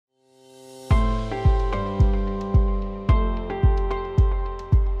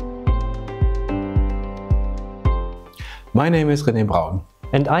My name is René Braun.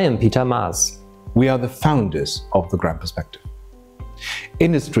 And I am Peter Maas. We are the founders of the Grandperspective.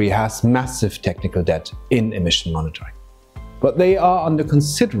 Industry has massive technical debt in emission monitoring, but they are under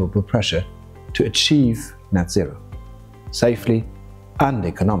considerable pressure to achieve net zero, safely and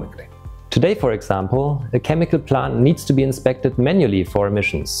economically. Today, for example, a chemical plant needs to be inspected manually for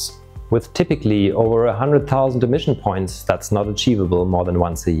emissions. With typically over 100,000 emission points, that's not achievable more than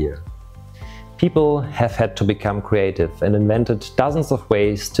once a year. People have had to become creative and invented dozens of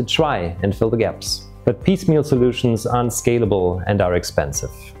ways to try and fill the gaps. But piecemeal solutions aren't scalable and are expensive.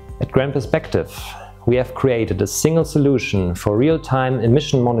 At Grandperspective, we have created a single solution for real-time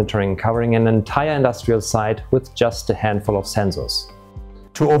emission monitoring covering an entire industrial site with just a handful of sensors.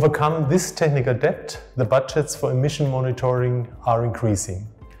 To overcome this technical debt, the budgets for emission monitoring are increasing.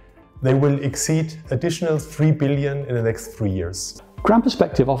 They will exceed additional 3 billion in the next 3 years.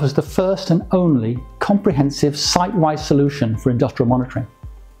 Grandperspective offers the first and only comprehensive site-wide solution for industrial monitoring.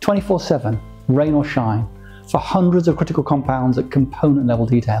 24/7, rain or shine, for hundreds of critical compounds at component level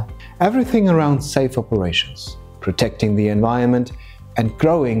detail. Everything around safe operations, protecting the environment and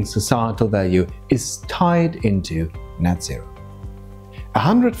growing societal value is tied into net zero.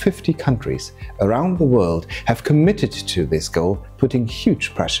 150 countries around the world have committed to this goal, putting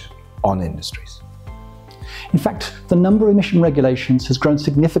huge pressure on industries. In fact, the number of emission regulations has grown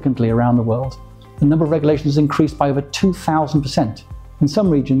significantly around the world. The number of regulations has increased by over 2,000%, in some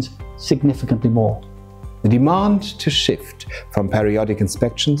regions significantly more. The demand to shift from periodic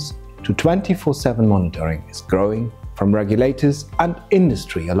inspections to 24/7 monitoring is growing from regulators and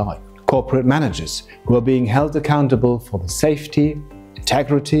industry alike. Corporate managers who are being held accountable for the safety,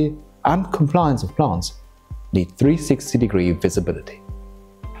 integrity and compliance of plants need 360-degree visibility.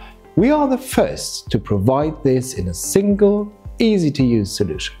 We are the first to provide this in a single, easy-to-use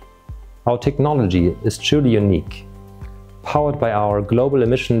solution. Our technology is truly unique. Powered by our global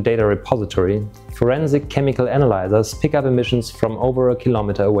emission data repository, forensic chemical analyzers pick up emissions from over a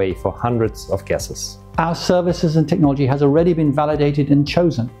kilometer away for hundreds of gases. Our services and technology has already been validated and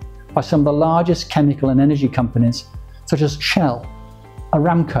chosen by some of the largest chemical and energy companies such as Shell,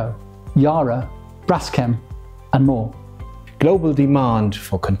 Aramco, Yara, Braskem and more. Global demand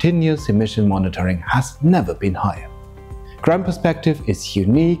for continuous emission monitoring has never been higher. Grandperspective is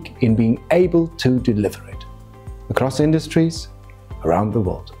unique in being able to deliver it across industries around the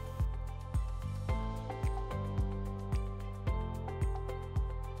world.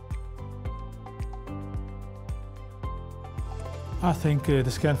 I think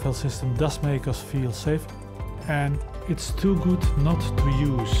the scanfeld system does make us feel safe, and it's too good not to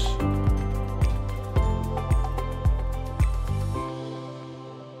use.